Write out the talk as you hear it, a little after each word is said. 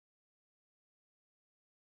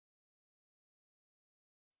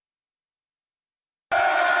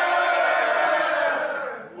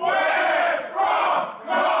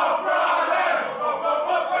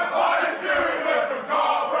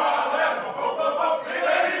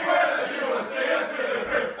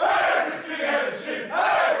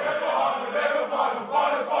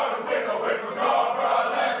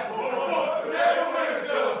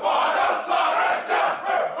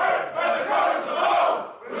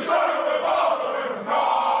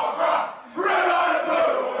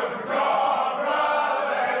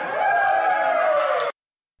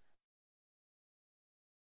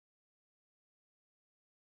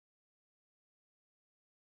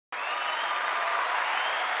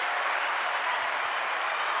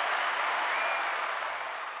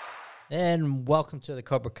And welcome to the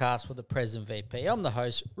Cobracast with the Prez VP. I'm the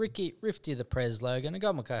host, Ricky Rifty the Prez Logan. I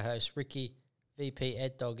got my co-host, Ricky VP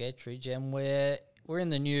at Dog Ettridge, and we're in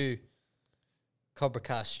the new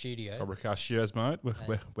Cobracast studio. Cobracast studios, mate.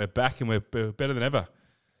 We're back and we're better than ever.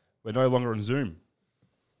 We're no longer on Zoom.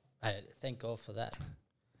 Hey, thank God for that.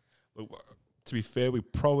 Look, to be fair, we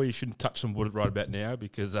probably shouldn't touch on wood right about now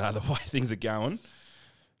because the way things are going,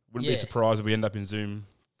 wouldn't be surprised if we end up in Zoom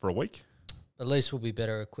for a week. At least we'll be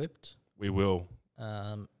better equipped. We will.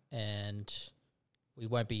 And we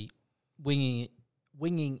won't be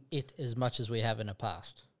winging it as much as we have in the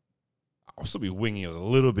past. I'll still be winging it a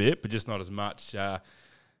little bit, but just not as much. You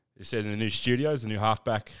said in the new studios, the new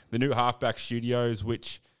halfback studios,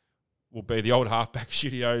 which will be the old halfback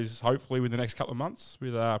studios, hopefully within the next couple of months,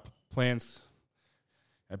 with plans,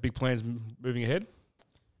 big plans moving ahead.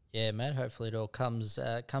 Yeah, mate. Hopefully it all comes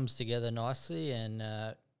together nicely,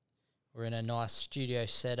 and we're in a nice studio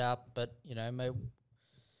setup. But you know, mate,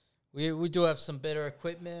 we do have some better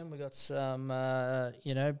equipment. We got some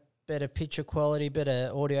better picture quality,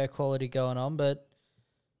 better audio quality going on. But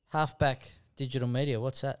halfback digital media,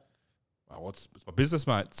 what's that? Well, it's my business,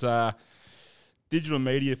 mate. It's digital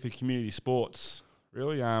media for community sports,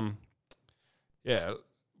 really. When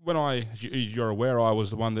as you're aware, I was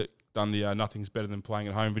the one that done the Nothing's Better Than Playing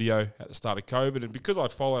at Home video at the start of COVID, and because I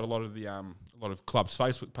followed a lot of clubs'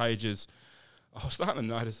 Facebook pages, I was starting to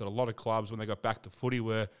notice that a lot of clubs, when they got back to footy,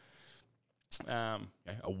 were a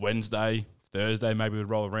Wednesday, Thursday, maybe would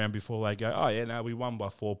roll around before they go, we won by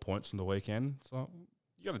 4 points on the weekend. So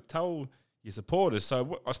you got to tell your supporters.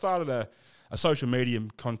 So I started a social media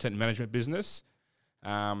content management business.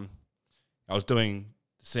 I was doing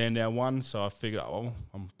the Sandown one, so I figured,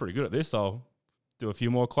 I'm pretty good at this. I'll do a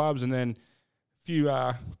few more clubs, and then a few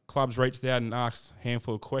clubs reached out and asked a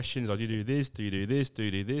handful of questions. Do you do this? Do you do this? Do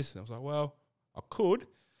you do this? And I was like, well, I could.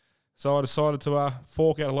 So I decided to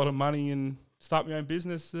fork out a lot of money and start my own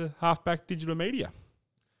business, Halfback Digital Media.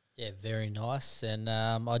 Yeah, very nice. And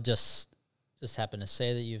I just happened to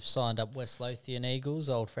see that you've signed up West Lothian Eagles,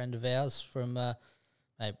 old friend of ours from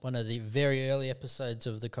one of the very early episodes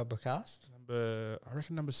of the Cobracast. I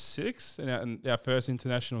reckon number 6, and our first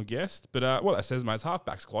international guest. But what that says, mate, it's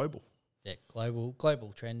halfbacks global. Yeah,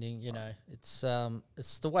 global trending. You know, it's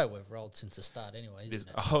the way we've rolled since the start, anyway. Isn't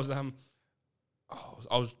it? I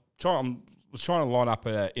was trying to line up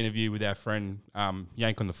an interview with our friend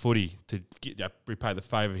Yank on the Footy to repay the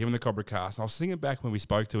favour of him in the Cobracast. I was thinking back when we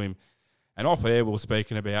spoke to him, and off air we were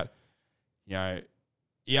speaking about,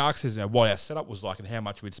 he asked us what our setup was like and how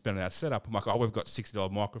much we'd spend on our setup. I'm like, we've got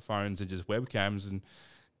 $60 microphones and just webcams, and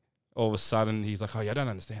all of a sudden he's like, I don't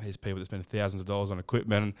understand these people that spend thousands of dollars on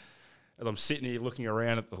equipment. And as I'm sitting here looking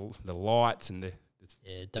around at the lights and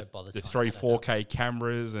don't bother the 3 4K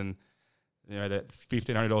cameras and that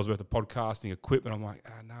 $1,500 worth of podcasting equipment, I'm like,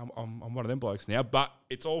 no, I'm one of them blokes now. But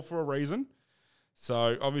it's all for a reason.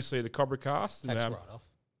 So obviously the Cobracast, tax write-off.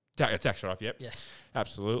 Tax write-off, yep. Yeah,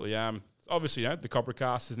 absolutely. Obviously, the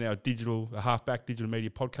Cobracast is now a halfback digital media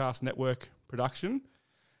podcast network production,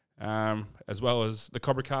 as well as the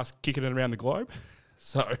Cobracast kicking it around the globe.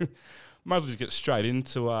 So, might as well just get straight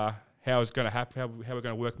into how it's going to happen, how we're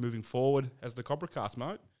going to work moving forward as the Cobracast,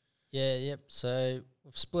 mate. Yeah, yep. So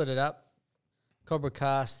we've split it up.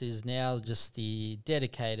 Cobracast is now just the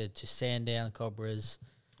dedicated to Sandown Cobras.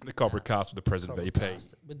 The Cobracast with the Prez VP.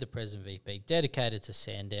 With the Prez VP, dedicated to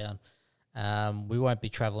Sandown. We won't be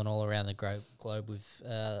travelling all around the globe with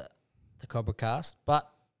the Cobracast, but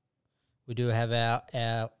we do have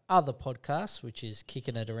our other podcast, which is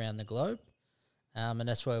Kicking It Around the Globe, and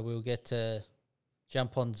that's where we'll get to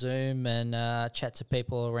jump on Zoom and chat to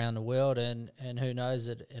people around the world, and who knows,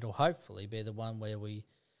 it'll hopefully be the one where we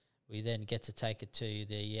then get to take it to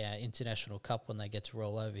the International Cup when they get to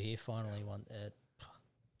roll over here finally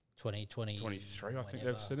 2020. 23, I think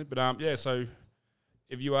they've said it. But so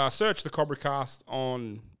if you search the Cobracast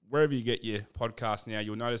on wherever you get your podcast now,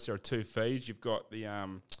 you'll notice there are 2 feeds. You've got the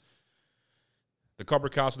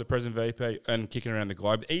Cobracast with the Prez VP and Kicking Around the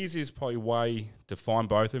Globe. The easiest probably way to find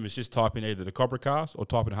both of them is just type in either the Cobracast or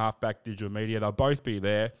type in Halfback Digital Media. They'll both be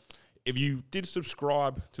there. If you did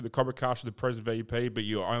subscribe to the Cobracast with the Prez VP, but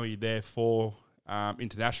you're only there for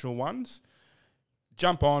international ones,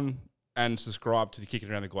 jump on and subscribe to the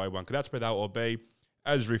Kicking Around the Globe one, because that's where they'll all be.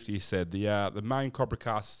 As Rifty said, the main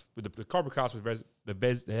Cobracast with the Cobracast with the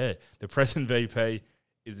Prez VP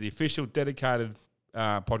is the official dedicated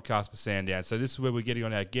podcast for Sandown. So this is where we're getting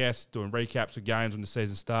on our guests, doing recaps of games when the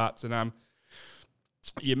season starts. And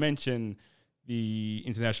you mentioned the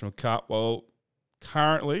International Cup. Well,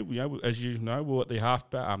 currently, as you know, we're at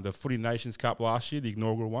the Footy Nations Cup last year, the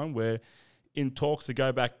inaugural one, where in talks to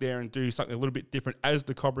go back there and do something a little bit different as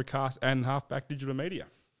the Cobracast and Halfback Digital Media.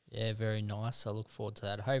 Yeah, very nice. I look forward to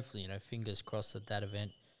that. Hopefully, fingers crossed that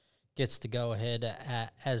event gets to go ahead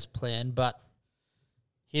as planned. But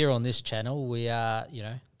here on this channel, we are,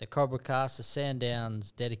 the Cobracast, the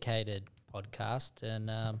Sandowns dedicated podcast,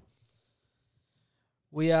 and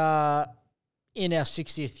we are in our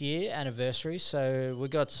 60th year anniversary, so we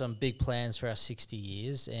got some big plans for our 60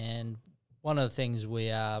 years, and one of the things we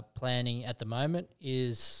are planning at the moment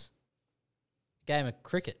is a game of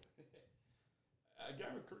cricket.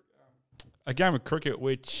 A game of cricket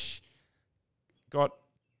which got a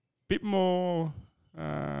bit more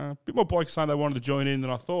blokes saying they wanted to join in than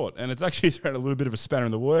I thought, and it's actually thrown a little bit of a spanner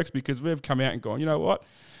in the works because we've come out and gone, you know what,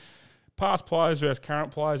 past players versus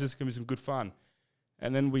current players, this is going to be some good fun.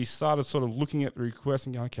 And then we started sort of looking at the requests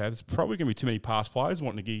and going, okay, there's probably going to be too many past players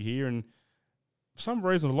wanting to gig here, and for some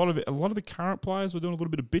reason, a lot of the current players were doing a little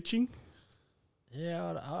bit of bitching. Yeah,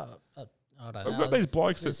 I don't know. We've got these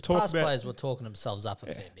blokes that talk past about... players were talking themselves up a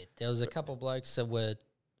fair bit. There was a couple of blokes that were...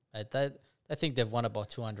 They think they've won it by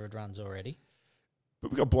 200 runs already.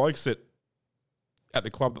 But we've got blokes that at the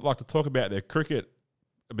club that like to talk about their cricket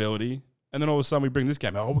ability, and then all of a sudden we bring this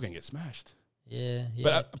game, we're going to get smashed. Yeah.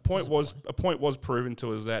 But a point was proven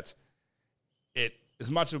to us that as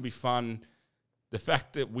much as it'll be fun, the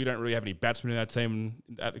fact that we don't really have any batsmen in our team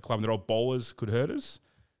at the club and they're all bowlers could hurt us.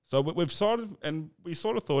 So we sort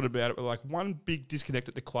of thought about it. But like one big disconnect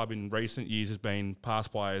at the club in recent years has been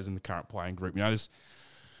past players and the current playing group. For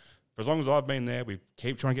as long as I've been there, we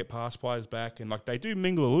keep trying to get past players back, and like they do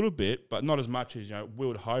mingle a little bit, but not as much as we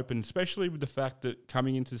would hope. And especially with the fact that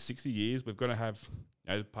coming into the 60 years, we're going to have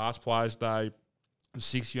past players day,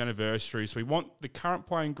 60th anniversary. So we want the current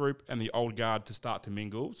playing group and the old guard to start to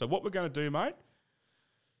mingle. So what we're going to do, mate?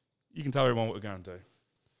 You can tell everyone what we're going to do.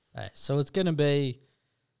 Right, so it's going to be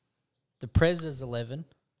the Prez's 11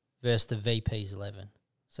 versus the VP's 11.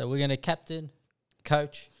 So we're going to captain,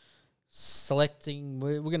 coach, selecting.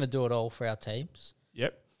 We're going to do it all for our teams.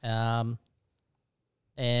 Yep. And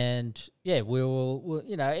yeah, we'll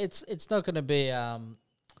it's not going to be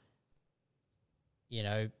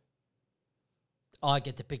I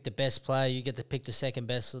get to pick the best player, you get to pick the second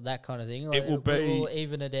best, that kind of thing. We'll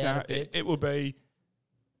even it out a bit. It will be.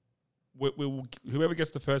 Whoever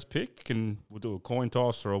gets the first pick we'll do a coin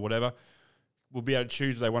toss or whatever. We'll be able to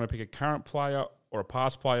choose if they want to pick a current player or a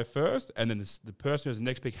past player first, and then the person who has the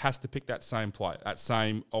next pick has to pick that same player,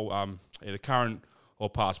 either current or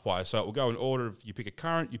past player. So it will go in order of you pick a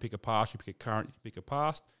current, you pick a past, you pick a current, you pick a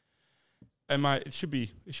past, and mate, it should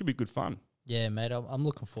be good fun. Yeah, mate, I'm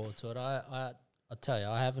looking forward to it. I tell you,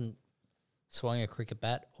 I haven't swung a cricket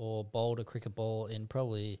bat or bowled a cricket ball in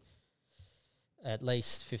probably at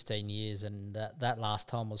least 15 years, and that last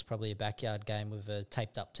time was probably a backyard game with a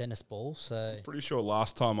taped-up tennis ball. So I'm pretty sure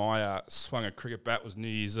last time I swung a cricket bat was New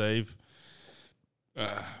Year's Eve.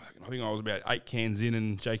 I think I was about 8 cans in,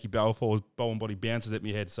 and Jakey Balfour was bowling body bounces at my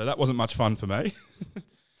head, so that wasn't much fun for me.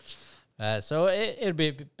 So it'll be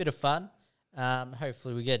a bit of fun.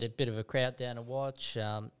 Hopefully we get a bit of a crowd down to watch.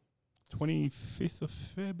 25th of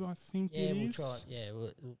Feb, I think it is. We'll try it. Yeah,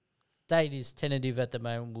 date is tentative at the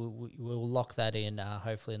moment. We'll lock that in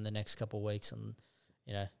hopefully in the next couple of weeks, and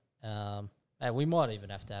we might even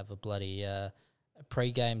have to have a bloody a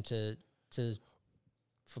pre-game for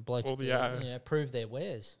blokes to prove their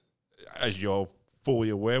wares. As you're fully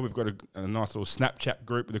aware, we've got a nice little Snapchat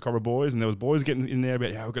group with the Cobra boys, and there was boys getting in there about,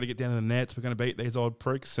 we've got to get down to the nets, we're going to beat these old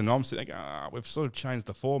pricks, and I'm sitting there going, we've sort of changed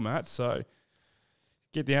the format, so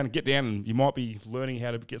get down, and you might be learning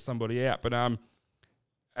how to get somebody out. But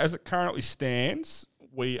as it currently stands,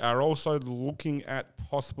 we are also looking at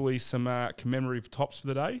possibly some commemorative tops for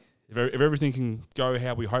the day. If everything can go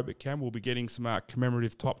how we hope it can, we'll be getting some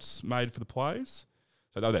commemorative tops made for the players.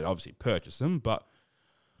 So they'll obviously purchase them, but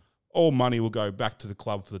all money will go back to the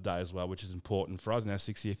club for the day as well, which is important for us in our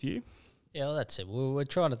 60th year. Yeah, well, that's it. We're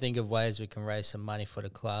trying to think of ways we can raise some money for the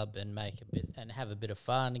club and have a bit of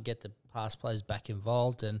fun and get the past players back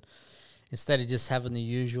involved. And instead of just having the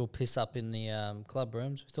usual piss up in the club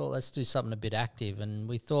rooms, we thought let's do something a bit active. And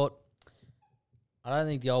we thought, I don't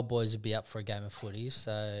think the old boys would be up for a game of footy.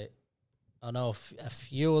 So I know a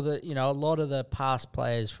few of a lot of the past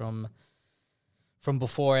players from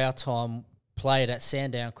before our time played at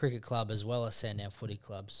Sandown Cricket Club as well as Sandown Footy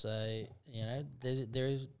Club. So,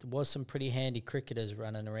 there was some pretty handy cricketers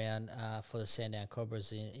running around for the Sandown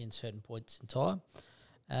Cobras in certain points in time.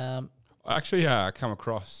 I actually come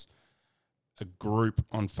across a group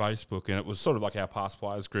on Facebook, and it was sort of like our past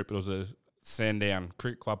players group. It was a Sandown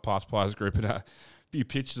Cricket Club past players group, and few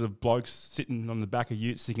pictures of blokes sitting on the back of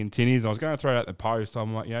utes singing tinnies. And I was going to throw out the post.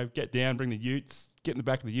 I'm like, get down, bring the utes, get in the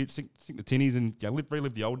back of the utes, sink the tinnies, and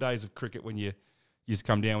relive the old days of cricket when you used to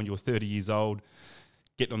come down when you were 30 years old,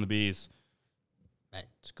 getting on the beers. Mate,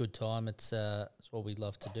 it's a good time. It's what we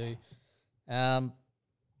love to do.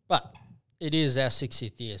 But it is our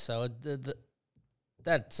 60th year, so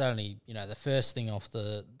that's only the first thing off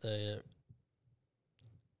the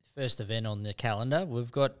first event on the calendar.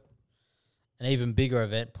 We've got an even bigger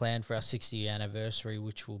event planned for our 60th anniversary,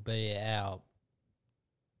 which will be our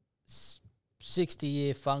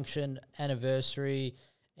 60-year function anniversary,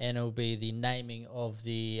 and it'll be the naming of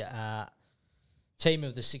the team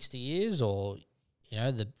of the 60 years, or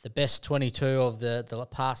the best 22 of the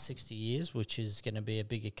past 60 years, which is going to be a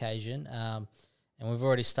big occasion. And we've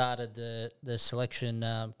already started the selection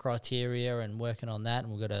criteria and working on that,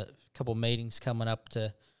 and we've got a couple of meetings coming up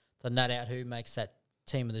to nut out who makes that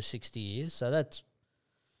team of the 60 years. So that's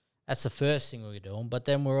the first thing we're doing. But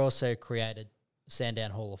then we're also created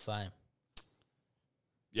Sandown Hall of Fame.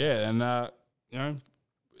 Yeah, and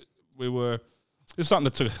it's something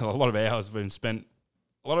that took a lot of hours been spent.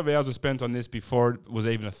 A lot of hours were spent on this before it was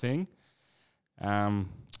even a thing.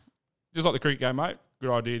 Just like the cricket game, mate.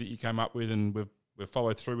 Good idea that you came up with, and we've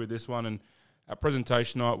followed through with this one. And our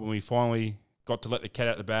presentation night, when we finally got to let the cat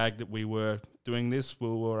out of the bag that we were doing this, we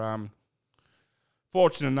were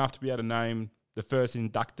fortunate enough to be able to name the first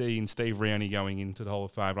inductee in Steve Rowney going into the Hall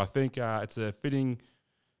of Fame. But I think it's a fitting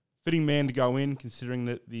man to go in, considering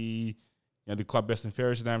that the club best and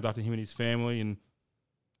fairest is named after him and his family, and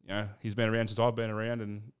he's been around since I've been around,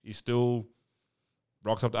 and he still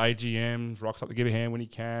rocks up to AGMs, rocks up to give a hand when he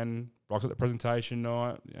can, rocks up the presentation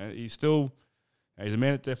night. He's a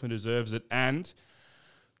man that definitely deserves it. And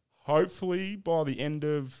hopefully by the end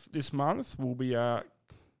of this month, we'll be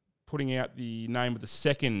putting out the name of the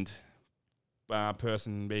second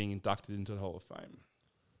person being inducted into the Hall of Fame.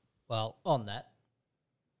 Well, on that,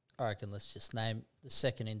 I reckon let's just name the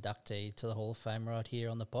second inductee to the Hall of Fame right here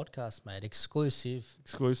on the podcast, mate. Exclusive.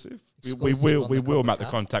 We will make the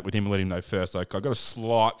contact with him and let him know first. Like, I've got a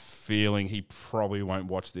slight feeling he probably won't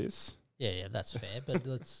watch this. Yeah, that's fair. But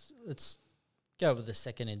let's go with the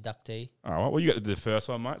second inductee. All right. Well, you got the first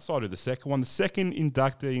one, mate. So I'll do the second one. The second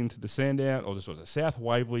inductee into the Sandown, or this was the South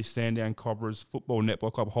Waverley Sandown Cobras Football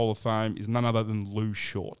Netball Club Hall of Fame, is none other than Lou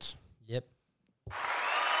Short. Yep.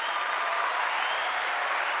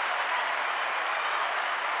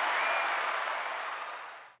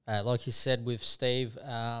 Like you said with Steve,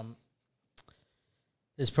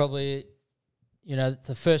 there's probably,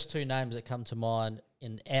 the first two names that come to mind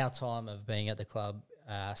in our time of being at the club,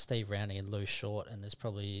 Steve Rowney and Lou Short, and there's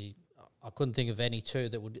probably, I couldn't think of any two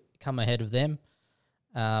that would come ahead of them.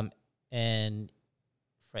 And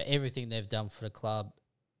for everything they've done for the club,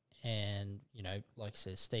 and, like I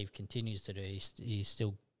said, Steve continues to do, he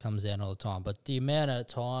still comes down all the time. But the amount of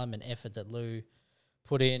time and effort that Lou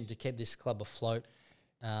put in to keep this club afloat,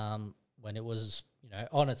 when it was,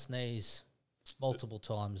 on its knees multiple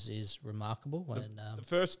times, is remarkable. The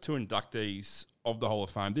first two inductees of the Hall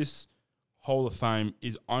of Fame, this Hall of Fame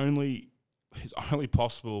is only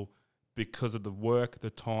possible because of the work,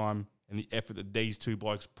 the time, and the effort that these two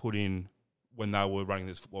blokes put in when they were running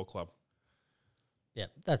this football club. Yeah,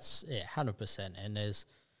 that's 100%. And there's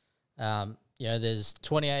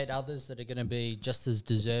 28 others that are going to be just as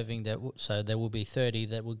deserving. So there will be 30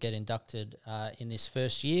 that will get inducted in this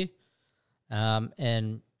first year.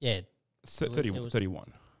 And yeah,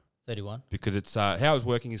 31. 31. Because it's how it's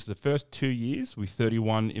working is the first 2 years with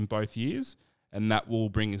 31 in both years, and that will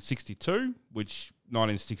bring in 62, which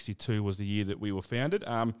 1962 was the year that we were founded.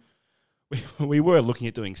 We were looking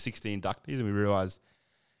at doing 60 inductees, and we realised,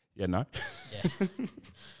 no.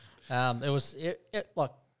 Yeah.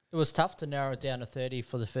 It was tough to narrow it down to 30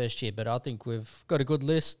 for the first year, but I think we've got a good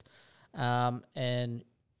list. And,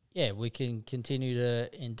 we can continue to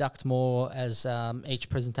induct more as each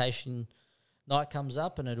presentation night comes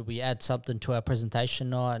up, and it'll be add something to our presentation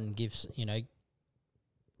night and gives,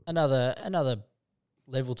 another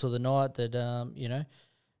level to the night that,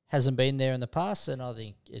 hasn't been there in the past. And I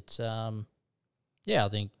think it's, I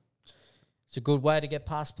think it's a good way to get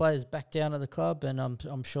past players back down at the club, and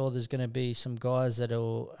I'm sure there's going to be some guys that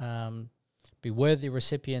will be worthy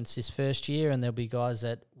recipients this first year, and there'll be guys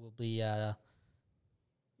that will be,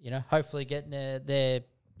 hopefully getting their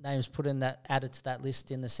names put in added to that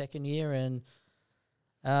list in the second year. And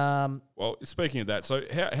well, speaking of that, so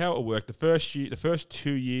how it worked, the first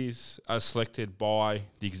 2 years are selected by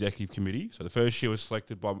the executive committee. So the first year was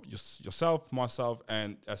selected by yourself, myself,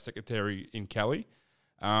 and our secretary in Kelly.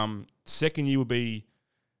 Second year will be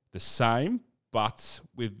the same, but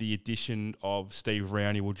with the addition of Steve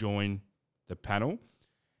Rowney will join the panel.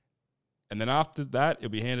 And then after that, it'll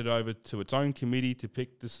be handed over to its own committee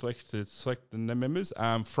to select the members.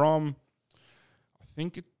 From, I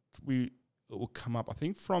think it will come up, I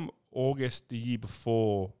think from August the year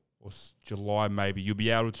before, or July maybe, you'll be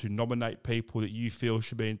able to nominate people that you feel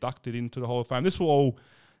should be inducted into the Hall of Fame. This will all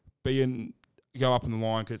go up in the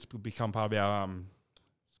line because it's become part of our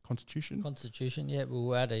constitution. Constitution, yeah.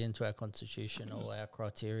 We'll add it into our constitution, all our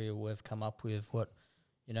criteria we've come up with, all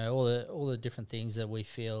the different things that we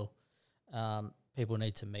feel people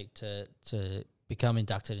need to meet to become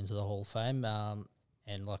inducted into the Hall of Fame.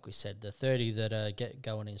 And like we said, the 30 that are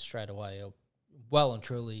going in straight away are well and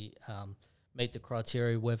truly meet the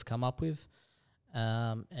criteria we've come up with.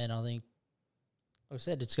 And I think, like I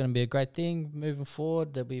said, it's going to be a great thing moving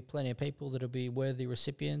forward. There'll be plenty of people that'll be worthy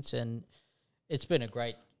recipients, and it's been a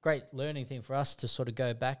great learning thing for us to sort of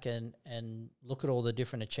go back and look at all the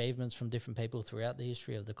different achievements from different people throughout the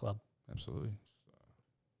history of the club. Absolutely.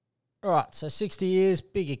 All right, so 60 years,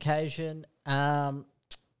 big occasion, and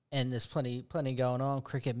there's plenty going on.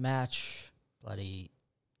 Cricket match, bloody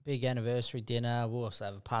big anniversary dinner. We'll also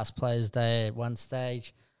have a past players day at one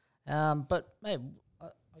stage. But mate,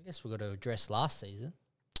 I guess we've got to address last season.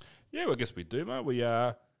 Yeah, well, I guess we do, mate. We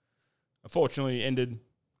unfortunately ended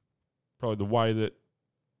probably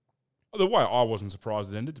the way I wasn't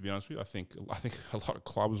surprised it ended, to be honest with you. I think a lot of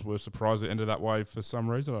clubs were surprised it ended that way for some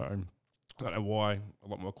reason. I don't know why a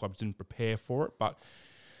lot more clubs didn't prepare for it. But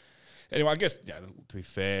anyway, I guess, to be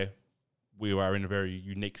fair, we were in a very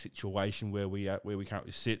unique situation where we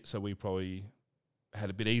currently sit, so we probably had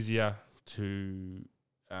a bit easier to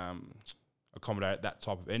accommodate that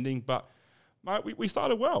type of ending. But mate, we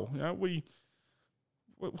started well. Where are we?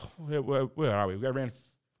 We got around.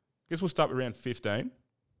 Guess we'll start with round 15.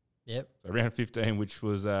 Yep. So round 15, which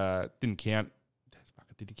was didn't count.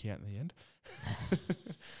 Did it count in the end?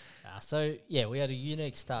 So yeah, we had a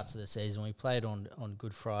unique start to the season. We played on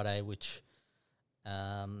Good Friday, which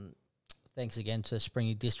thanks again to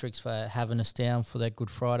Springy Districts for having us down for that Good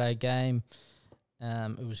Friday game.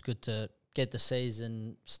 It was good to get the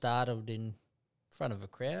season started in front of a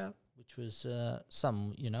crowd, which was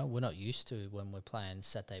something we're not used to when we're playing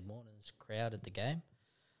Saturday mornings crowd at the game.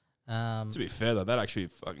 To be fair though, that actually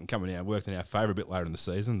fucking coming out worked in our favour a bit later in the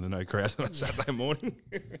season. The no crowds on a Saturday morning.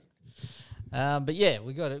 But yeah,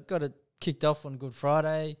 we got it kicked off on Good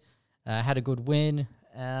Friday. Had a good win,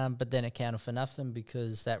 but then it counted for nothing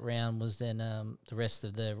because that round was then the rest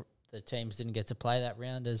of the teams didn't get to play that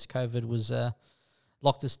round as COVID was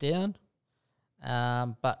locked us down.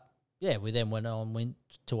 But yeah, we then went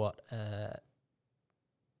to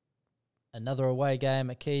another away game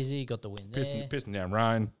at Keezy, got the win there. Pissing down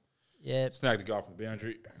rain. Yeah. Snagged the guy from the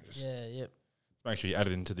boundary. Yep. Make sure you add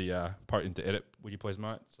it into the into edit, would you please,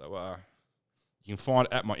 mate? So you can find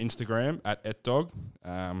it at my Instagram at @etdog.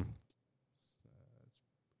 Probably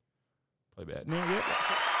about now, yeah.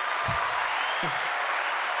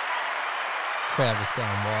 Crowd was going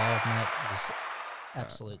wild, mate. It was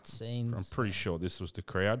absolute scenes. I'm pretty sure this was the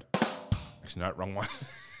crowd. Actually, no, wrong one.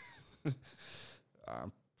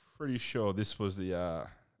 I'm pretty sure this was the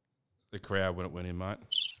crowd when it went in, mate.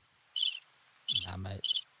 Nah, mate.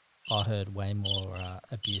 I heard way more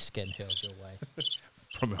abuse getting hurled your way.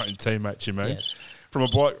 From my own teammates, you mean? Yeah. From a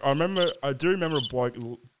bloke. I do remember a bloke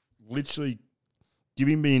literally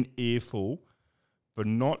giving me an earful for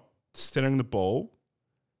not centering the ball.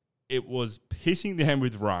 It was pissing down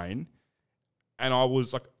with rain, and I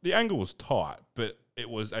was like, the angle was tight, but it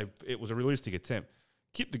was a realistic attempt.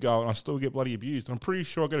 Kicked the goal, and I still get bloody abused. And I'm pretty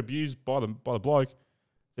sure I got abused by the bloke.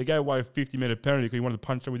 They gave away a 50-minute penalty because he wanted to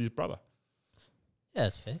punch him with his brother. Yeah,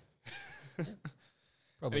 that's fair. Yeah,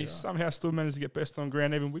 and he somehow still managed to get best on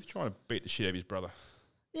ground, even with trying to beat the shit out of his brother.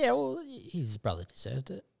 Yeah, well, his brother deserved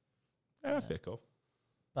it. Yeah, fair call.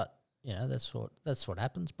 But that's what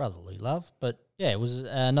happens, brotherly love. But yeah, it was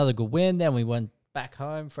another good win. Then we went back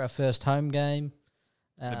home for our first home game.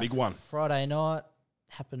 The big one. Friday night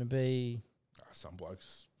happened to be some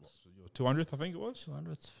blokes. Your 200th, I think it was.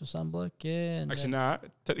 200th for some bloke, yeah. Actually, nah.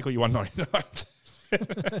 Technically, you won 99th.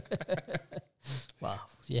 Well,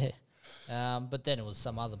 yeah. But then it was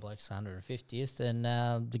some other bloke's 150th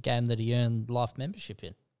and the game that he earned life membership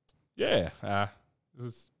in. Yeah.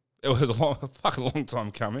 It was a fucking long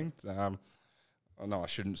time coming. I know I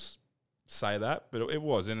shouldn't say that, but it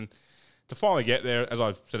was. And to finally get there, as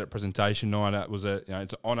I said at presentation night, it was it's an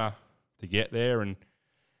honour to get there. And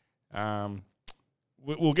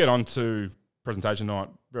we'll get on to presentation night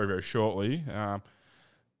very, very shortly.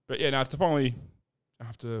 But yeah, to finally,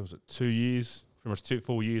 after, was it 2 years, pretty much 2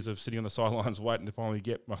 full years of sitting on the sidelines waiting to finally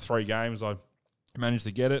get my 3 games, I managed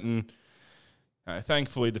to get it. And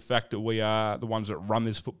thankfully, the fact that we are the ones that run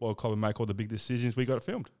this football club and make all the big decisions, we got it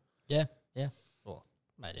filmed. Yeah. Well,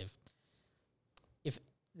 mate, if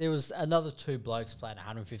there was another two blokes playing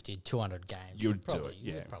 150, 200 games, You'd do it,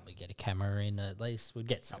 yeah. We'd probably get a camera in at least. We'd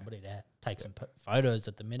get somebody to take some photos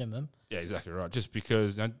at the minimum. Yeah, exactly right. Just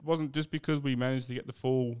because it wasn't just because we managed to get the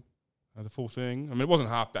full thing. I mean, it wasn't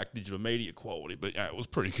halfback digital media quality, but it was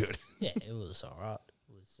pretty good. Yeah, it was all right.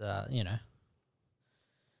 It was,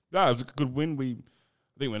 No, it was a good win. I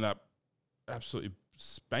think we ended up absolutely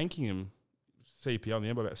spanking him, CPL in the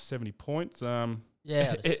end by about 70 points.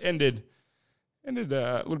 It ended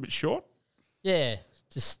a little bit short. Yeah,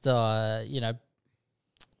 just,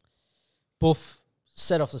 Buff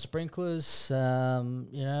set off the sprinklers.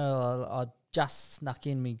 I just snuck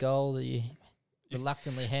in my goal that you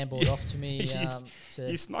reluctantly handballed off to me.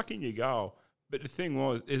 You snuck in your goal. But the thing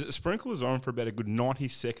was, is the sprinklers on for about a good 90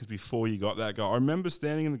 seconds before you got that goal. I remember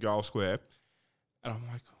standing in the goal square, and I'm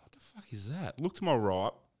like, what the fuck is that? Look to my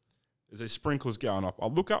right, there's these sprinklers going off. I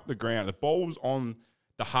look up the ground. The ball was on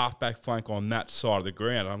the halfback flank on that side of the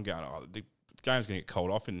ground. I'm going, the game's going to get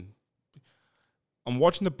called off. And I'm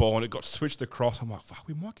watching the ball, and it got switched across. I'm like, fuck,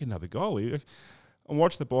 we might get another goal here. I'm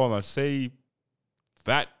watching the ball, and I see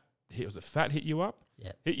Fat hit you up?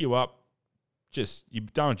 Yeah. Hit you up. Just, you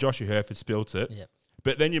done Joshua Herford, spilt it. Yep.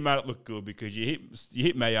 But then you made it look good because you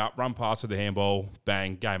hit me up, run past with the handball,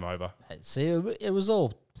 bang, game over. See, it was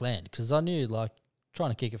all planned because I knew, trying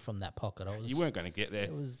to kick it from that pocket. You weren't going to get there.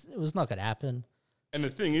 It was not going to happen. And the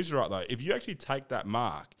thing is, right, though, if you actually take that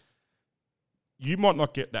mark, you might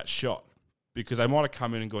not get that shot because they might have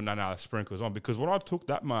come in and gone, no, the sprinkler's on. Because when I took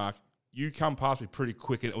that mark, you come past me pretty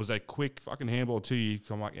quick, and it was a quick fucking handball to you.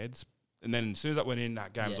 I'm like, and then as soon as that went in,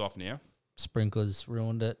 that game's off now. Sprinklers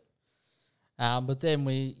ruined it. But then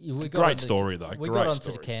we got great story though. We got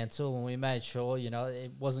onto the cancel, and we made sure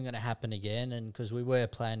it wasn't going to happen again, and because we were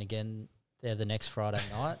playing again there the next Friday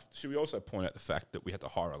night. Should we also point out the fact that we had to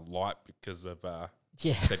hire a light because of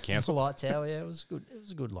that cancel? Light tower, yeah, it was good. It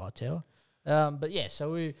was a good light tower. But yeah,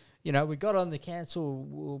 so we got on the cancel.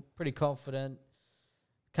 We were pretty confident.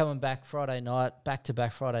 Coming back Friday night,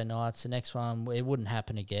 back-to-back Friday nights. The next one, it wouldn't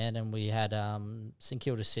happen again, and we had St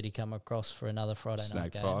Kilda City come across for another Friday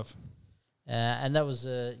night game. 5. And that was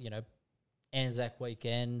Anzac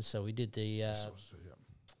weekend, so we did the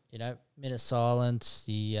minute silence.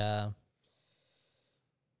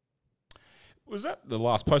 Was that the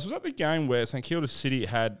last post? Was that the game where St Kilda City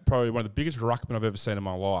had probably one of the biggest ruckmen I've ever seen in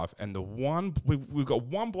my life, and we've got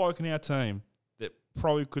one bloke in our team that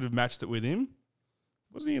probably could have matched it with him.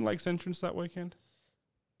 Wasn't he in Lakes Entrance that weekend?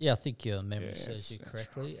 Yeah, I think your memory serves you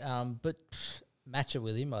correctly. Right. But match it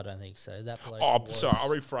with him, I don't think so. That bloke sorry, I'll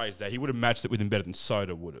rephrase that. He would have matched it with him better than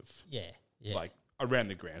Soda would have. Yeah. Like, around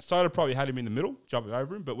the ground. Soda probably had him in the middle, jumping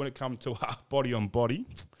over him, but when it come to body on body,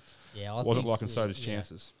 I wasn't liking Soda's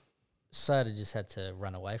chances. Soda just had to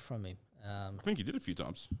run away from him. I think he did a few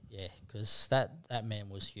times. Yeah, because that man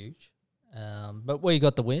was huge. But we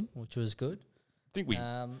got the win, which was good. I think we...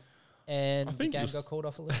 and the game got called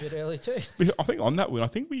off a little bit early too. I think on that win, I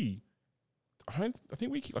think we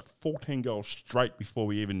kicked like 14 goals straight before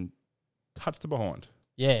we even touched the behind.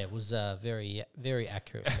 Yeah, it was very, very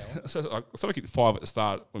accurate. So I sort of kicked 5 at the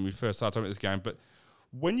start when we first started talking about this game, but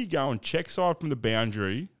when you go and check side from the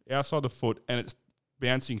boundary, outside the foot, and it's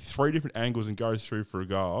bouncing 3 different angles and goes through for a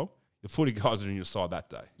goal, the footy gods are on your side that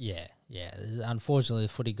day. Yeah. Unfortunately,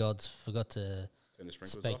 the footy gods forgot to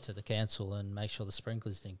speak to the council and make sure the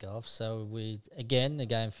sprinklers didn't go off. So the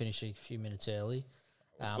game finished a few minutes early,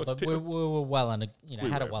 but we were well under,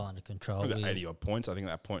 had it well under control. We got 80 odd points, I think,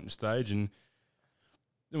 at that point in stage, and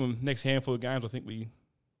then the next handful of games, I think we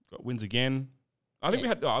got wins again. I think we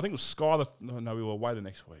had. I think it was Sky. No, we were away the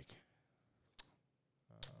next week.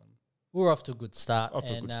 We were off to a good start.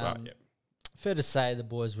 Yeah. Fair to say, the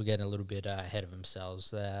boys were getting a little bit ahead of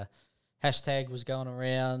themselves. Hashtag was going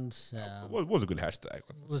around. It was a good hashtag.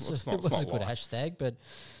 It was a good hashtag, but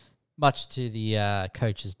much to the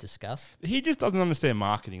coach's disgust. He just doesn't understand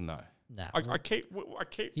marketing, though. No. I keep.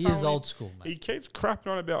 He is old school, mate. He keeps crapping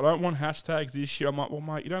on about, I don't want hashtags this year. I'm like, well,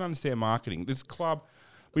 mate, you don't understand marketing. This club,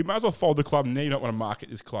 we might as well fold the club now. You don't want to market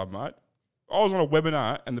this club, mate. I was on a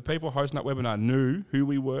webinar, and the people hosting that webinar knew who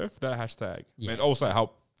we were for that hashtag. Yes. And also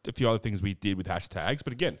helped a few other things we did with hashtags.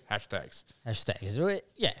 But again, hashtags.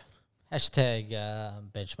 Yeah. Hashtag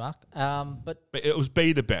benchmark. But it was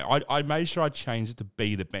be the bench. I made sure I changed it to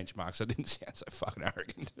be the benchmark so it didn't sound so fucking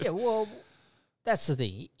arrogant. Yeah, well, that's the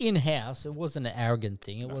thing. In-house, it wasn't an arrogant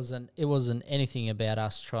thing. It wasn't anything about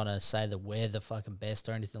us trying to say that we're the fucking best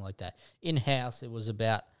or anything like that. In-house, it was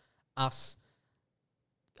about us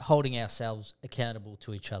holding ourselves accountable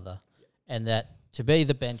to each other, and that to be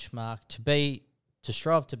the benchmark, to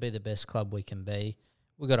strive to be the best club we can be,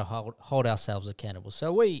 we've got to hold ourselves accountable.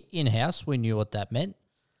 So we we knew what that meant.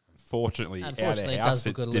 Unfortunately, It does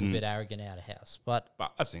look a little bit arrogant out of house, but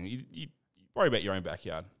I think you worry about your own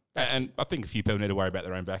backyard, and I think a few people need to worry about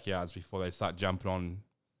their own backyards before they start jumping on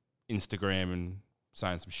Instagram and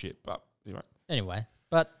saying some shit. But anyway,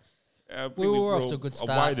 we were off to a good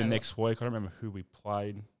start. Away the next week, I don't remember who we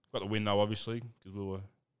played. Got the win though, obviously, because we were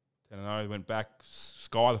 10-0. Went back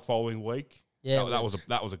Sky the following week. Yeah, that was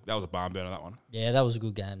a barn burner, that one. Yeah, that was a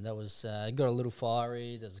good game. That was got a little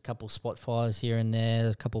fiery. There's a couple of spot fires here and there.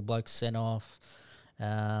 There's a couple of blokes sent off.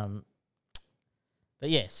 But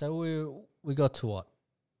yeah, so we got to what?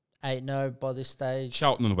 8-0 by this stage.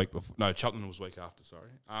 Cheltenham the week before. No, Cheltenham was the week after. Sorry.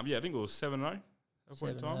 Yeah, I think it was 7-0 at that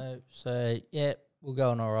point in time. So yeah, we're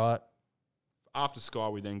going all right. After Sky,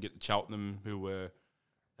 we then get the Cheltenham, who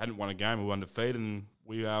hadn't won a game, we were undefeated, and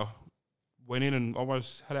we went in and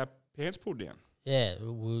almost had our pants pulled down. Yeah, it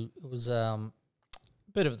was a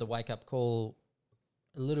bit of the wake-up call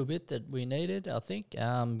a little bit that we needed, I think.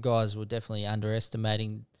 Guys were definitely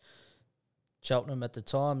underestimating Cheltenham at the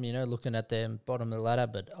time, looking at them bottom of the ladder,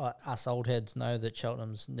 but us old heads know that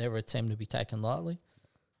Cheltenham's never a team to be taken lightly.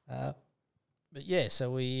 But yeah, so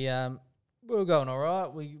we were going all right.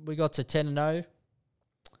 We got to 10-0,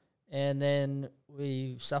 and then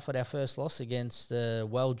we suffered our first loss against a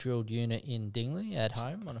well-drilled unit in Dingley at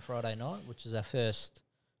home on a Friday night, which is our first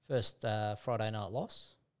Friday night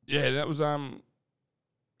loss. Yeah, that was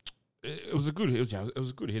it was a good hit. It was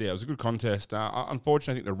a good hit out. It was a good contest.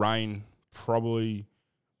 Unfortunately, I think the rain probably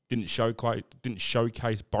didn't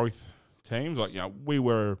showcase both teams. Like we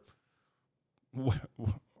were.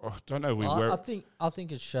 I don't know. I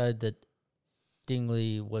think it showed that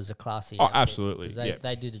Dingley was a classy. Oh, absolutely.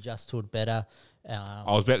 They did adjust to it better. I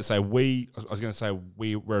was about to say we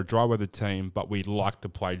were a dry weather team, but we like to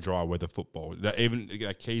play dry weather football. Even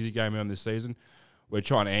a Keezy game on this season, we're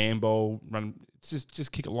trying to handball, run,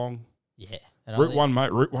 just kick along. Yeah, Route 1,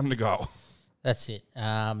 mate. Route 1 to goal. That's it.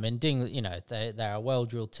 And Dingley, they're a well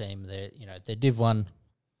drilled team. They're Div 1,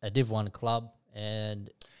 a Div 1 club, and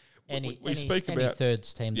any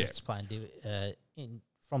thirds team that's playing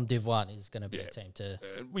from Div 1 is going to be a team to.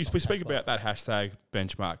 We speak about that hashtag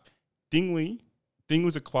benchmark.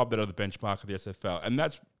 Dingley's a club that are the benchmark of the SFL, and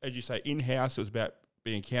that's, as you say, in house. It was about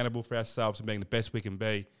being accountable for ourselves and being the best we can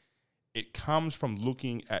be. It comes from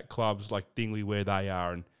looking at clubs like Dingley where they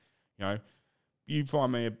are, and you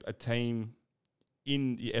find me a team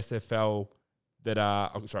in the SFL that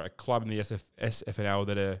are a club in the SFNL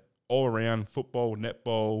that are all around football,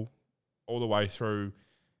 netball, all the way through,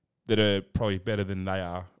 that are probably better than they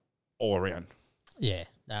are all around. Yeah,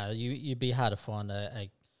 no, you'd be hard to find a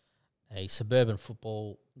suburban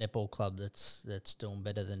football netball club that's doing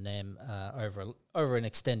better than them over an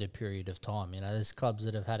extended period of time. There's clubs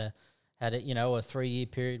that have had a 3-year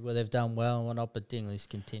period where they've done well and whatnot, but Dingley's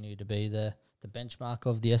continue to be the benchmark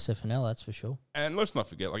of the SFNL, that's for sure. And let's not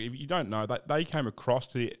forget, if you don't know, they came across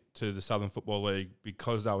to the Southern Football League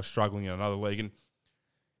because they were struggling in another league, and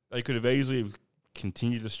they could have easily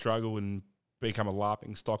continued to struggle and become a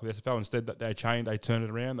laughing stock of the SFL. Instead, that they turned it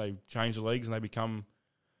around, they changed the leagues, and they become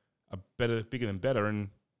bigger than better, and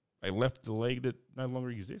they left the league that no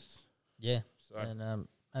longer exists. Yeah. So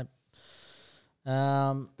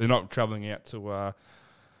they're not travelling out to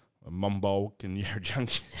Mumbolk and Yarra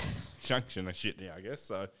Junction and shit now, I guess.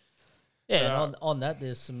 So yeah, and on that,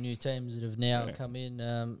 there's some new teams that have now come in.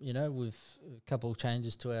 With a couple of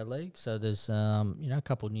changes to our league, so there's a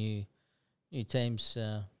couple of new teams.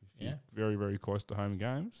 Very, very close to home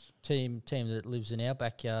games. Team that lives in our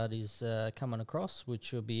backyard is coming across,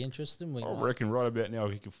 which will be interesting. I reckon right about now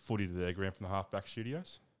we can footy to their ground from the halfback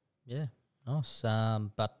studios. Yeah, nice.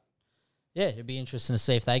 But yeah, it'd be interesting to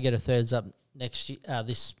see if they get a thirds up next year.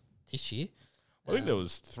 This year. I think there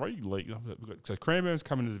was 3 leagues. So Cranbourne's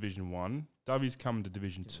coming to Division 1, Dovey's coming to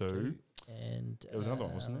Division 2, and there was another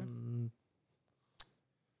one, wasn't there?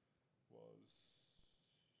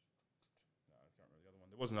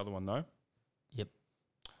 There was another one, though. Yep.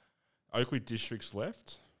 Oakley District's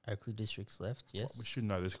left. Yes. Well, we should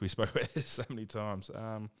know this because we spoke about this so many times.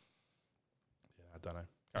 I don't know.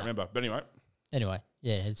 Can't remember. But anyway,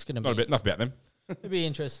 yeah, it's going to be enough about them. It'll be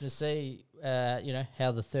interesting to see,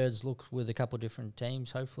 how the thirds look with a couple of different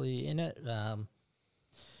teams, hopefully, in it. I'm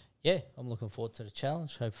looking forward to the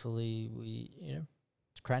challenge. Hopefully,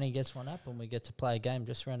 Cranny gets one up and we get to play a game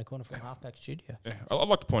just around the corner from Halfback Studio. Yeah. I'd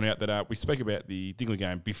like to point out that we spoke about the Dingley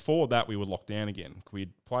game. Before that, we were locked down again.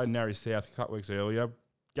 We'd played Narry South a couple of weeks earlier,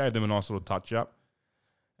 gave them a nice little touch-up,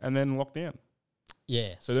 and then locked down.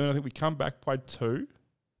 Yeah. So then I think we come back, played 2,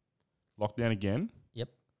 lockdown again. Yep.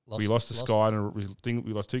 We lost to Sky, and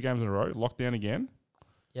we lost 2 games in a row. Lockdown again.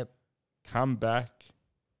 Yep. Come back.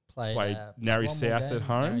 Played Narry South at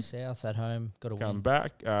home. Narry South at home. Got to win. Come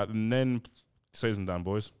back. And then season done,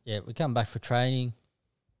 boys. Yeah, we come back for training.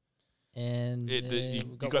 And you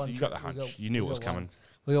got the hunch. You knew it was coming.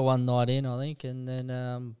 We got one night in, I think. And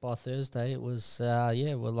then by Thursday, it was,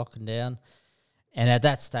 we're locking down. And at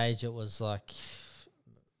that stage, it was like,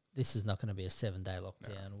 this is not going to be a 7-day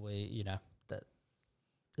lockdown. No. That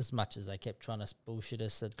as much as they kept trying to bullshit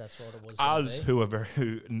us, that's what it was. Us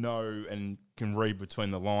who know and can read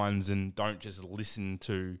between the lines and don't just listen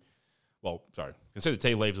to, can see the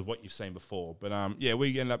tea leaves of what you've seen before. But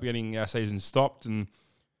we ended up getting our season stopped, and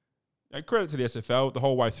credit to the SFL the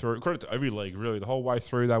whole way through. Credit to every league really. The whole way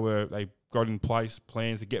through, they got in place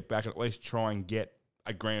plans to get back and at least try and get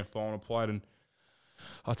a grand final played. And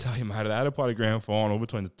I'll tell you, mate, if they had played a grand final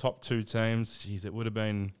between the top 2 teams, geez, it would have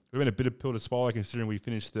been a bit of pill to swallow, considering we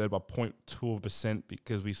finished third by 0.2%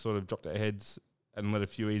 because we sort of dropped our heads and let a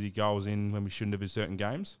few easy goals in when we shouldn't have in certain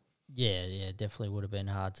games. Yeah, definitely would have been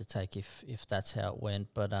hard to take if that's how it went.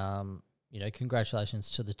 But congratulations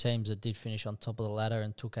to the teams that did finish on top of the ladder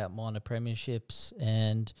and took out minor premierships,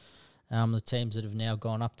 and the teams that have now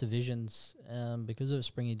gone up divisions because of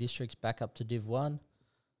Springy Districts back up to Div 1.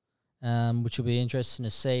 Which will be interesting to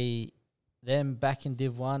see them back in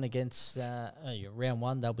Div 1 against round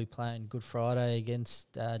 1. They'll be playing Good Friday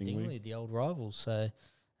against Dingley, the old rivals. So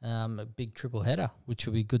a big triple header, which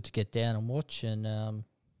will be good to get down and watch. And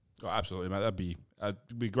absolutely, mate. That'd be a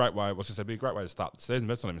great way. It'd be a great way to start the season.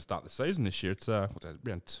 But it's not even start the season this year. It's what's that,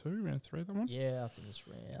 round 2, round 3, that one? Yeah, I think it's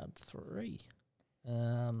round 3.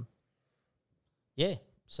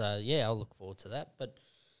 So I'll look forward to that. But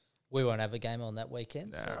we won't have a game on that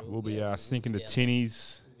weekend. Nah, so we'll be sinking the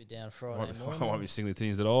tinnies. We'll be down Friday morning. I won't be sinking the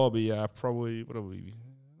tinnies at all. I'll be probably probably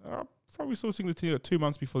still sinking the tinnies 2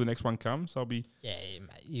 months before the next one comes. So I'll be mate.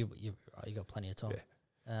 You got plenty of time.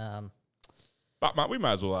 Yeah. But mate, we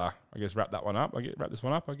may as well I guess wrap this one up. I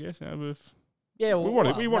guess we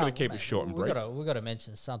wanted to keep it short and brief. We've got to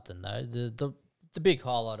mention something though. The big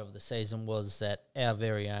highlight of the season was that our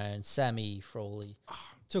very own Sammy Frawley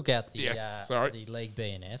took out the League B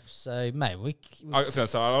and F. So, mate, I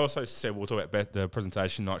also said we'll talk about the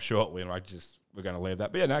presentation night shortly, and we're going to leave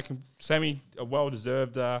that. But yeah, Sammy, a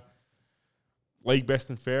well-deserved league best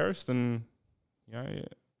and fairest, and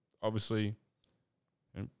obviously,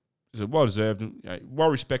 is well-deserved and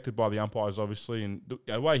well-respected by the umpires, obviously, and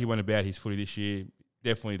the way he went about his footy this year,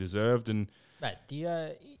 definitely deserved. And mate,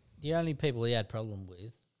 the only people he had problem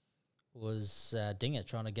with was Dinger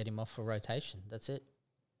trying to get him off for rotation. That's it.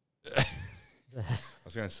 I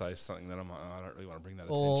was going to say something that I don't really want to bring that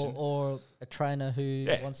attention. Or a trainer who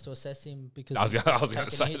wants to assess him because I was going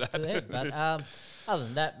to say that. To but other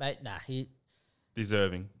than that, mate, he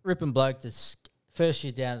deserving. Ripping bloke. This first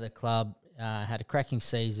year down at the club, had a cracking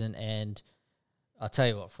season, and I'll tell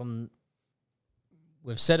you what,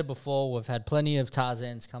 we've said it before, we've had plenty of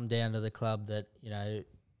Tarzans come down to the club that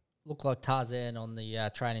look like Tarzan on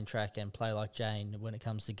the training track and play like Jane when it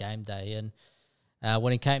comes to game day. And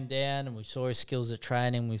when he came down and we saw his skills at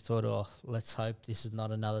training, we thought, let's hope this is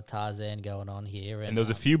not another Tarzan going on here. And there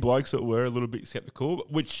was a few blokes that were a little bit sceptical,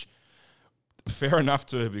 which fair enough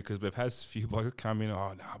too, because we've had a few blokes come in,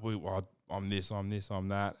 I'm this, I'm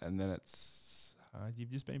that, and then it's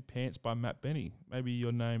you've just been pants by Matt Benny. Maybe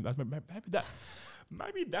your name,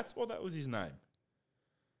 maybe that's what that was his name.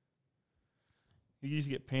 He used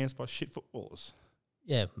to get pants by shit footballers.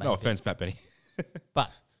 Yeah, maybe. No offense, Matt Benny.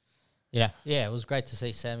 But it was great to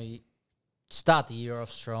see Sammy start the year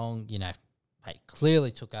off strong.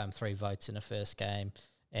 Clearly took home 3 votes in the first game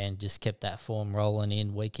and just kept that form rolling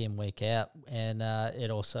in, week out. And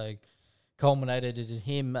it also culminated in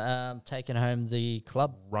him taking home the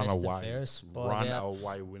club runaway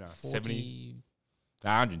winner.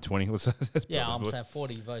 120. What's that? I'm saying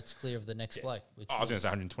 40 votes clear of the next bloke. I was going to say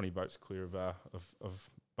 120 votes clear of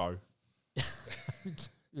Bo.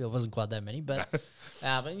 It wasn't quite that many, but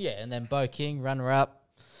and then Bo King, runner-up.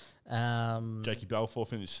 Jakey Balfour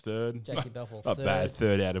finished third. Not third. Bad,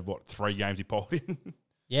 third out of 3 games he polled in.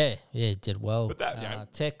 He did well. But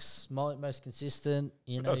that, Tex, most consistent.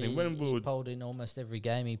 He polled in almost every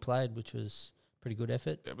game he played, which was pretty good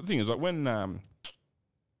effort. Yeah, but the thing is, when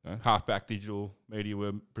Halfback Digital Media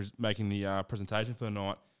were making the presentation for the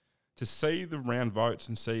night, to see the round votes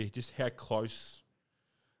and see just how close,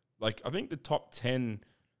 I think the top 10,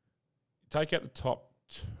 take out the top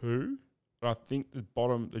 2, but I think the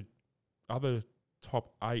other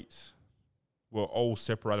top 8 were all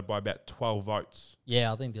separated by about 12 votes.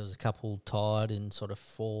 Yeah, I think there was a couple tied in sort of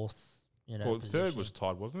fourth. Well, third was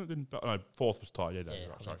tied, wasn't it? No, fourth was tied. Yeah, Yeah,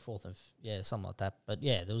 right, sorry. fourth and something like that. But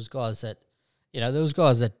yeah, there was guys that,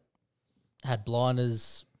 had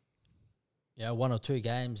blinders, 1 or 2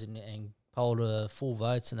 games and polled full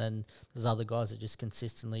votes, and then there's other guys that just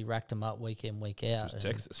consistently racked them up week in, week out. Just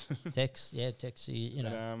Texas. Texas,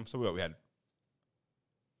 So we had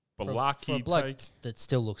for Balaki. a bloke that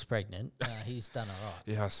still looks pregnant, he's done all right.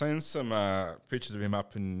 Yeah, I've seen some pictures of him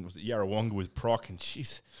up in Yarrawonga with Proc, and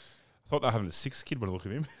jeez, I thought they were having a 6th kid when I look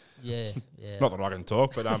at him. Yeah. Not that I can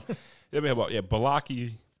talk, but we have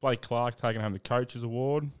Balaki, Blake Clark taking home the Coaches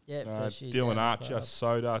Award. Yeah, Dylan Archer,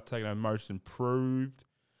 Soda taking home Most Improved.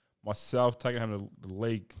 Myself taking home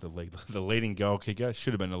the leading goal kicker.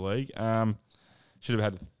 Should have been the league. Should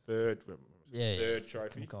have had the third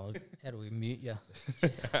trophy. God, how do we mute you?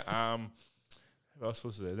 Who else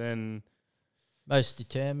was there? Then Most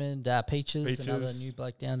Determined, Peaches, another new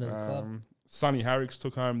bloke down to the club. Sonny Harricks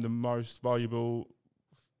took home the most valuable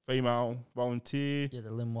female volunteer. Yeah,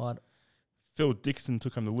 the Lim White. Phil Dixon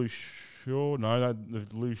took home the Lou Shaw. No, the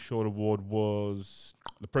Lou Shaw award was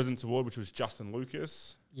the President's Award, which was Justin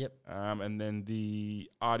Lucas. Yep. And then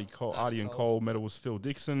the Artie and Cole medal was Phil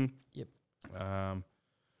Dixon. Yep.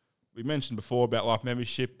 We mentioned before about life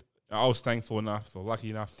membership. I was thankful enough or lucky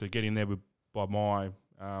enough to get in there by my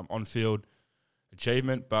on-field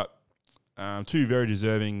achievement, but 2 very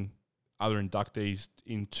deserving other inductees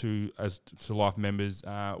to life members,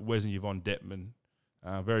 Wes and Yvonne Detman,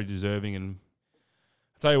 very deserving. And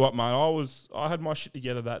I tell you what, mate, I had my shit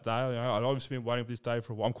together that day. I'd obviously been waiting for this day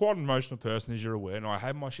for a while. I'm quite an emotional person, as you're aware, and I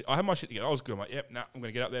had my shit together. I was good. I'm like, I'm going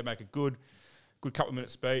to get up there, make a good couple of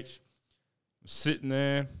minute speech. I'm sitting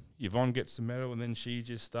there. Yvonne gets the medal, and then she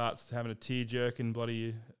just starts having a tear-jerking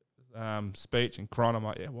bloody speech and crying. I'm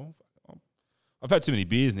like, I've had too many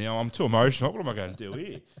beers now. I'm too emotional. What am I going to do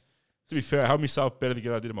here? To be fair, I held myself better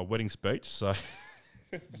than I did at my wedding speech. So,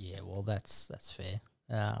 yeah, well, that's fair.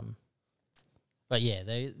 But yeah,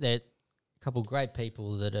 they're a couple of great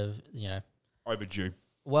people that have overdue,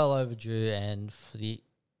 well overdue, and for the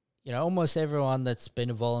almost everyone that's been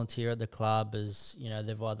a volunteer at the club is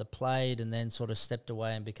they've either played and then sort of stepped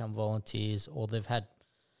away and become volunteers, or they've had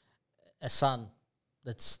a son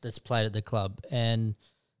that's played at the club, and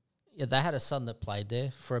they had a son that played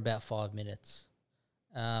there for about 5 minutes.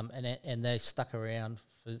 And they stuck around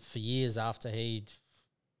for years after he'd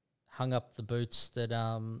hung up the boots that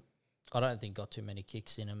I don't think got too many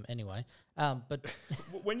kicks in him anyway. But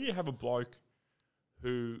when you have a bloke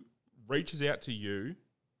who reaches out to you,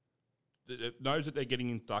 that knows that they're getting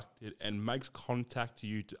inducted and makes contact to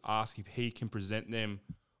you to ask if he can present them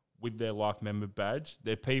with their life member badge,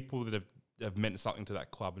 they're people that have meant something to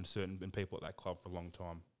that club and people at that club for a long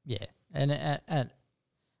time. Yeah, and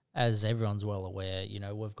as everyone's well aware,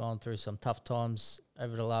 we've gone through some tough times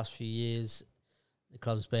over the last few years. The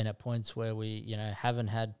club's been at points where we, haven't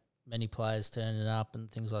had many players turning up and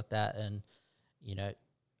things like that. And,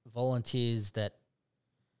 volunteers that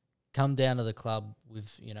come down to the club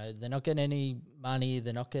with, they're not getting any money,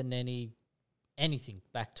 they're not getting anything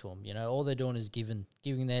back to them. All they're doing is giving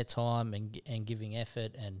their time and giving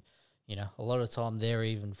effort. And, a lot of time they're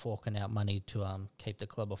even forking out money to keep the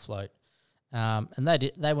club afloat. And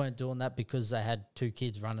they weren't doing that because they had 2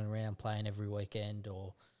 kids running around playing every weekend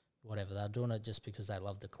or whatever. They're doing it just because they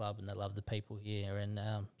love the club and they love the people here. And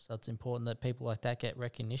so it's important that people like that get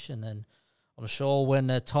recognition. And I'm sure when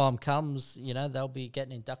the time comes, they'll be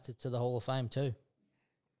getting inducted to the Hall of Fame too.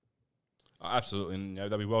 Oh, absolutely, and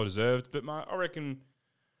they'll be well deserved. But mate, I reckon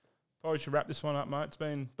probably should wrap this one up, mate. It's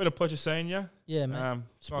been a pleasure seeing you. Yeah, man.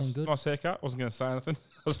 Been good. Nice haircut. Wasn't going to say anything.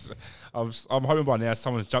 I'm hoping by now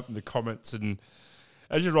someone's jumped in the comments, and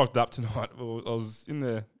as you rocked up tonight, I was in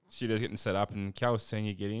the studio getting set up, and Cal was seeing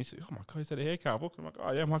you get in. She's like, "Oh my god, he's had a haircut." I'm like,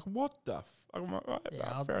 "Oh yeah." I'm like, "What the?" I'm like, "Oh,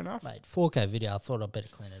 yeah, fair enough." Mate, 4K video. I thought I'd better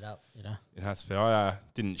clean it up. Yeah, that's fair. I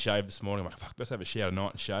didn't shave this morning. I'm like, "Fuck, best have a shower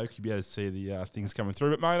tonight and shave. You'll be able to see the things coming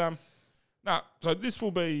through." But mate, so this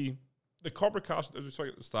will be the Cobracast, as we spoke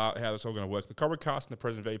at the start, how it's all going to work. The Cobracast and the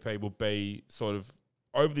Prez VP will be sort of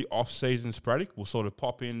over the off-season sporadic. We'll sort of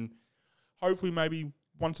pop in, hopefully maybe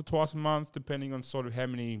once or twice a month, depending on sort of how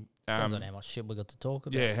many... Depends on how much shit we got to talk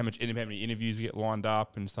about. Yeah, how many interviews we get lined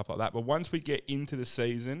up and stuff like that. But once we get into the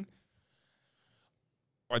season,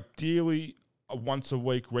 ideally a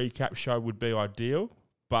once-a-week recap show would be ideal.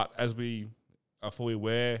 But as we are fully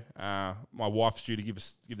aware, my wife's due to give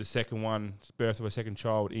the second one, birth of her second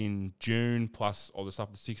child in June, plus all the stuff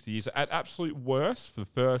for 60 years. So at absolute worst, for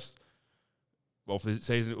the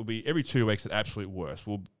season, it will be every 2 weeks at absolute worst.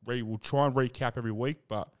 We'll try and recap every week,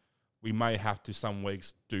 but we may have to some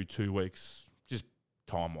weeks do 2 weeks, just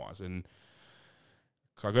time-wise. And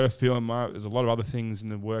I got a feeling, mate, there's a lot of other things in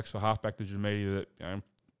the works for halfback digital media that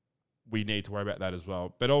we need to worry about that as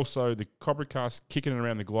well. But also the Cobracast Kicking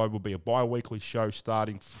around the globe will be a bi-weekly show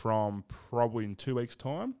starting from probably in 2 weeks'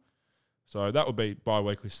 time. So that will be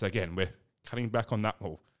bi-weekly. So again, we're cutting back on that.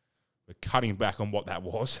 Well, we're cutting back on what that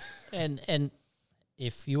was. And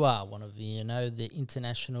if you are one of the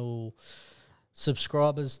international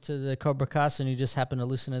subscribers to the Cobracast and you just happen to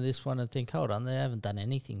listen to this one and think, hold on, they haven't done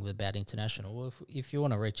anything about international. Well, if you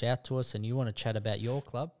want to reach out to us and you want to chat about your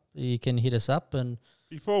club, you can hit us up. And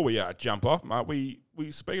before we jump off, mate,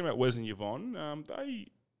 we speaking about Wes and Yvonne,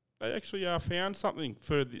 they actually found something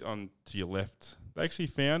further on to your left. They actually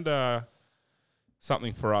found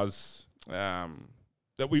something for us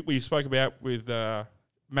that we spoke about with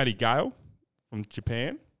Matty Gale from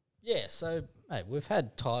Japan. Yeah, so, mate, we've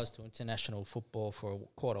had ties to international football for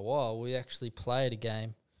quite a while. We actually played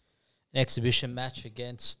an exhibition match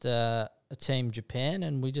against a team Japan,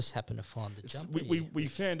 and we just happened to find the jumper. We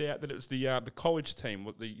found out that it was the college team,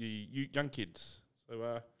 the young kids.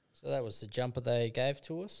 So that was the jumper they gave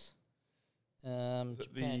to us.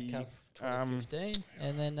 Japan Cup 2015,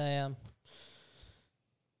 and then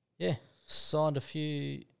they signed a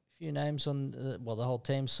few names on. The whole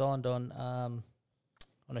team signed on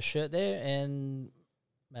a shirt there, and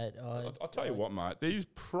mate, I'll tell you what, mate. These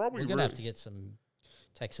probably we're gonna have to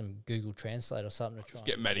take some Google Translate or something to try.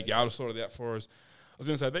 Get Matty Gale to sort it out for us. I was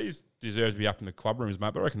going to say these deserve to be up in the club rooms,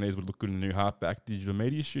 mate. But I reckon these would look good in the new halfback digital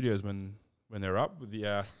media studios when they're up with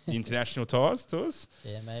the international ties to us.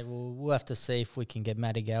 Yeah, mate. We'll have to see if we can get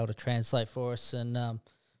Matty Gale to translate for us, and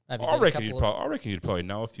maybe. I reckon you'd probably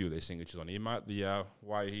know a few of these signatures on here, mate. The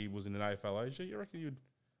way he was in an AFL Asia, you reckon you'd.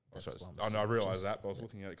 I realise that, but I was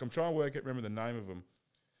looking at it. I'm trying to remember the name of them.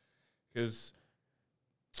 Because,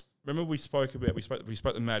 remember we spoke to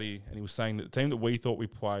Matty, and he was saying that the team that we thought we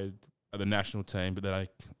played are the national team, but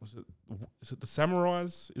is it the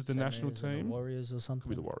Samurais is the national team? The Warriors or something? Could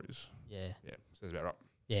be the Warriors. Yeah. Yeah, sounds about right.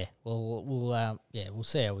 Yeah, well, we'll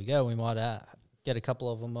see how we go. We might get a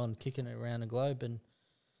couple of them on Kicking it around the globe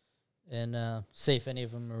and see if any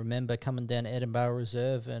of them remember coming down to Edinburgh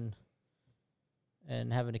Reserve and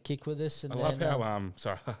having a kick with us. And I love how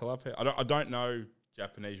I don't know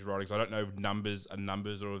Japanese writings. I don't know numbers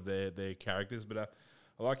or their characters, but I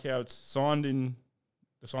like how it's signed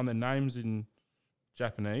they signed their names in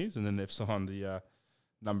Japanese, and then they've signed the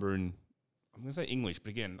number in. I'm going to say English,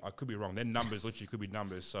 but again, I could be wrong. Their numbers literally could be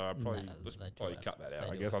numbers, so I probably cut that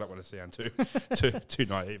out. I guess I don't want to sound too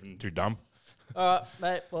naive and too dumb. All right,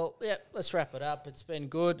 mate. Well, yeah, let's wrap it up. It's been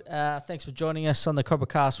good. Thanks for joining us on the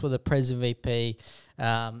Cobracast with the Prez VP.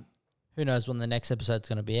 Who knows when the next episode's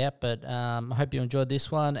going to be out, but I hope you enjoyed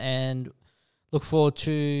this one and look forward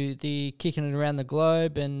to the Kicking it around the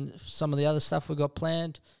globe and some of the other stuff we've got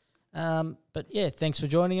planned. But yeah, thanks for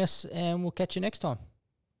joining us, and we'll catch you next time.